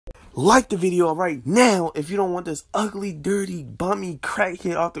like the video right now if you don't want this ugly, dirty, bummy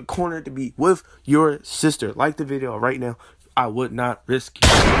crackhead off the corner to be with your sister. Like the video right now. I would not risk it.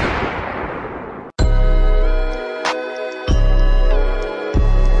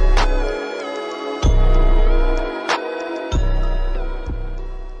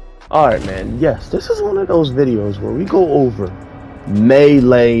 Alright, man. Yes, this is one of those videos where we go over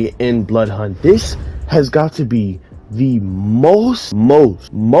melee in BloodHunt. This has got to be the most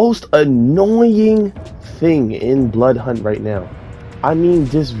annoying thing in BloodHunt right now. I mean,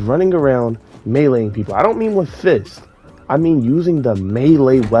 just running around meleeing people. I don't mean with fists. I mean using the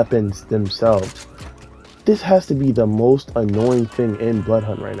melee weapons themselves. This has to be the most annoying thing in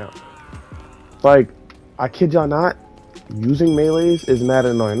BloodHunt right now. Like, I kid y'all not, using melees is mad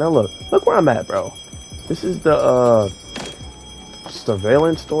annoying. Now look where I'm at, bro. This is the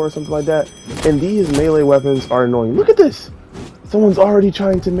surveillance store or something like that, and these melee weapons are annoying. Look at this. Someone's already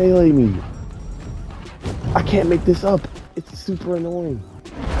trying to melee me. I can't make this up. It's super annoying.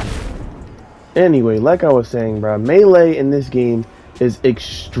 Anyway, like I was saying, bro, melee in this game is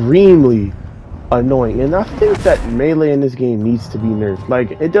extremely annoying, and I think that melee in this game needs to be nerfed.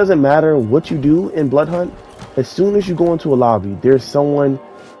 Like, it doesn't matter what you do in BloodHunt. As soon as you go into a lobby, there's someone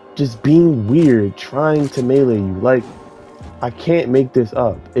just being weird trying to melee you. Like, I can't make this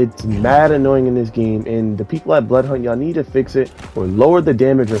up. It's mad annoying in this game, and the people at BloodHunt, y'all need to fix it or lower the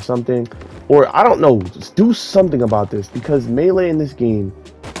damage or something, or I don't know, just do something about this, because melee in this game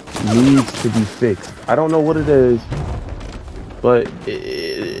needs to be fixed. I don't know what it is, but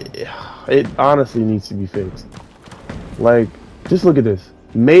it honestly needs to be fixed. Like, just look at this.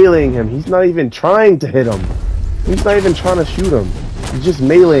 Meleeing him. He's not even trying to hit him. He's not even trying to shoot him. He's just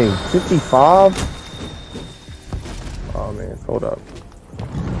meleeing. 55? Oh man, hold up.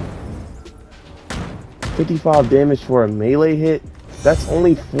 55 damage for a melee hit? That's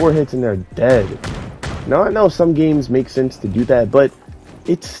only 4 hits and they're dead. Now I know some games make sense to do that, but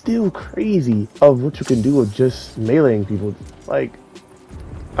it's still crazy of what you can do with just meleeing people. Like,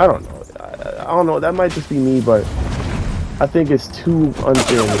 I don't know. I don't know. That might just be me, but I think it's too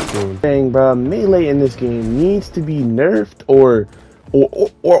unfair in this game. Dang, bro, melee in this game needs to be nerfed or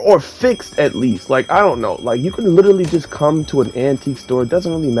fixed at least. Like, I don't know. Like, you can literally just come to an antique store. It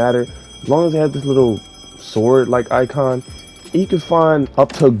doesn't really matter as long as they have this little sword like icon. You can find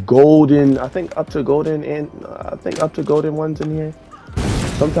up to golden. I think up to golden ones in here.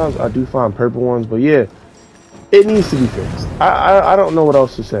 Sometimes I do find purple ones, but yeah, it needs to be fixed. I don't know what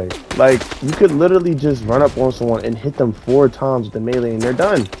else to say. Like, you could literally just run up on someone and hit them 4 times with the melee and they're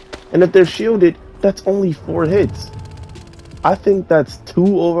done. And if they're shielded, that's only 4 hits. I think that's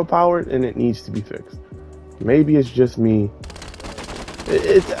too overpowered and it needs to be fixed. Maybe it's just me.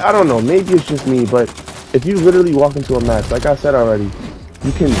 I don't know, maybe it's just me, but if you literally walk into a match, like I said already,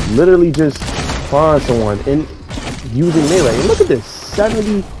 you can literally just find someone and using melee. And look at this,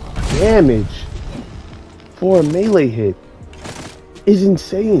 70 damage for a melee hit is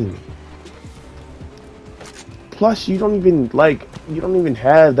insane. Plus, you don't even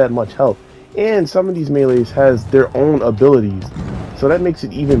have that much health, and some of these melees has their own abilities, so that makes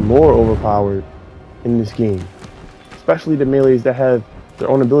it even more overpowered in this game. Especially the melees that have their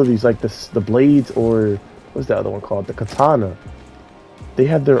own abilities, like the blades, or what's the other one called, the katana. They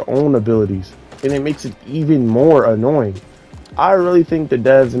have their own abilities, and it makes it even more annoying. I really think the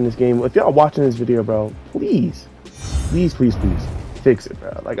devs in this game, if y'all watching this video, bro, please fix it,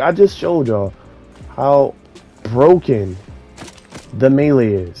 bro. Like, I just showed y'all how broken the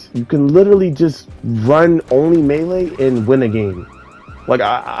melee is. You can literally just run only melee and win a game. Like,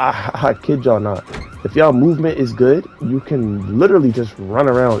 I kid y'all not. If y'all movement is good, you can literally just run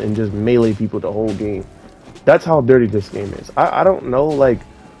around and just melee people the whole game. That's how dirty this game is. I don't know, like,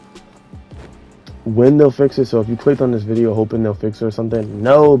 when they'll fix it. So if you clicked on this video hoping they'll fix it or something,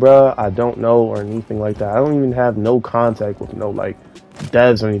 no, bro, I don't know, or anything like that. I don't even have no contact with no, like,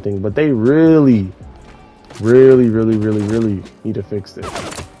 devs or anything, but they really need to fix this.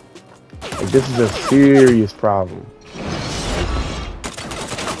 Like, this is a serious problem.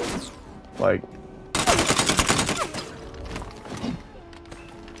 Like,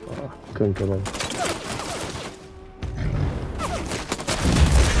 couldn't kill him.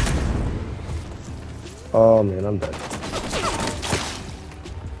 Oh man, I'm dead.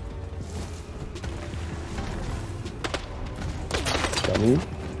 Got me.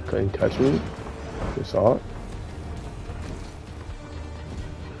 Couldn't catch me. You saw it.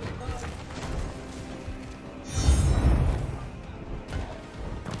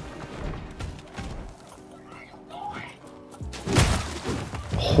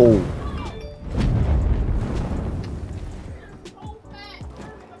 Oh.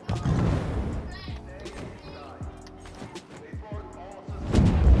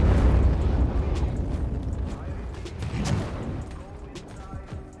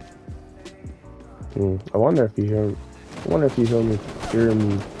 I wonder if you hear. I wonder if you hear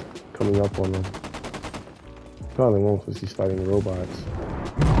me coming up on him. Probably won't because he's fighting robots.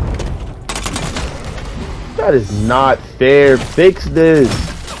 That is not fair. Fix this.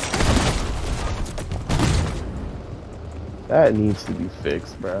 That needs to be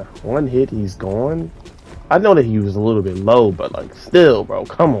fixed, bro. One hit, he's gone. I know that he was a little bit low, but like, still, bro,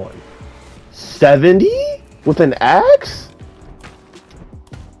 come on. 70 with an axe?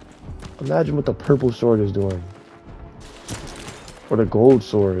 Imagine what the purple sword is doing. Or the gold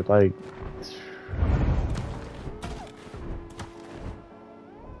sword, like.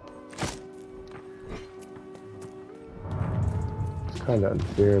 It's kind of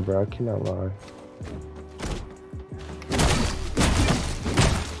unfair, bro. I cannot lie.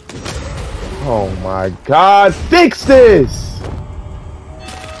 Oh my god, fix this!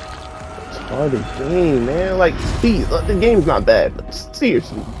 It's hard to game, man. Like, please, the game's not bad, but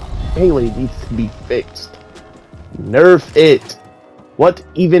seriously, Melee needs to be fixed. Nerf it. What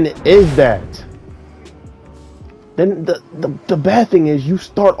even is that? Then the bad thing is you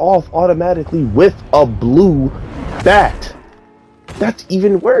start off automatically with a blue bat. That's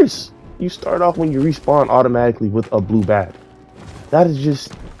even worse. You start off when you respawn automatically with a blue bat. That is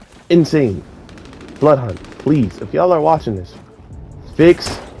just insane. BloodHunt, please, if y'all are watching this,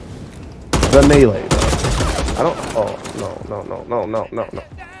 fix the melee, bro. I don't. Oh, no.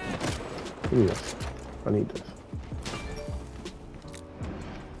 Give me this. I need this.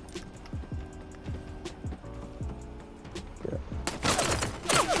 Yeah.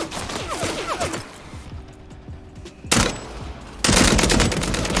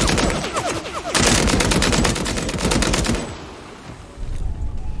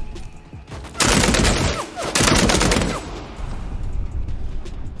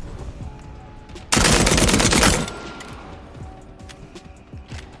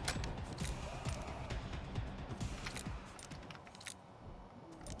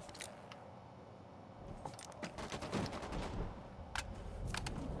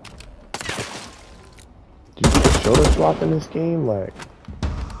 Do you get a shoulder swap in this game? Like,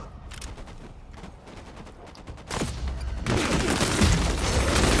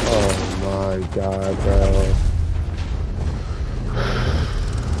 oh my god, bro.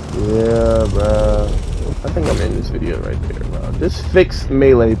 Yeah, bro. I think I'm in this video right there, bro. Just fix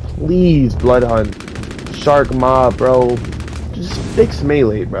melee, please, BloodHunt. Shark Mob, bro. Just fix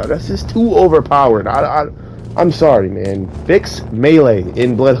melee, bro. That's just too overpowered. I'm sorry, man. Fix melee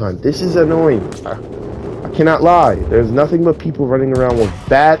in BloodHunt. This is annoying. I cannot lie. There's nothing but people running around with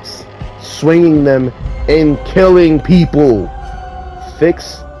bats, swinging them, and killing people.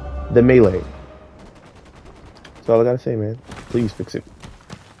 Fix the melee. That's all I gotta say, man. Please fix it.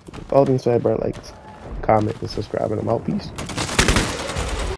 All being said, bro, like, comment, and subscribe, and I'm out. Peace.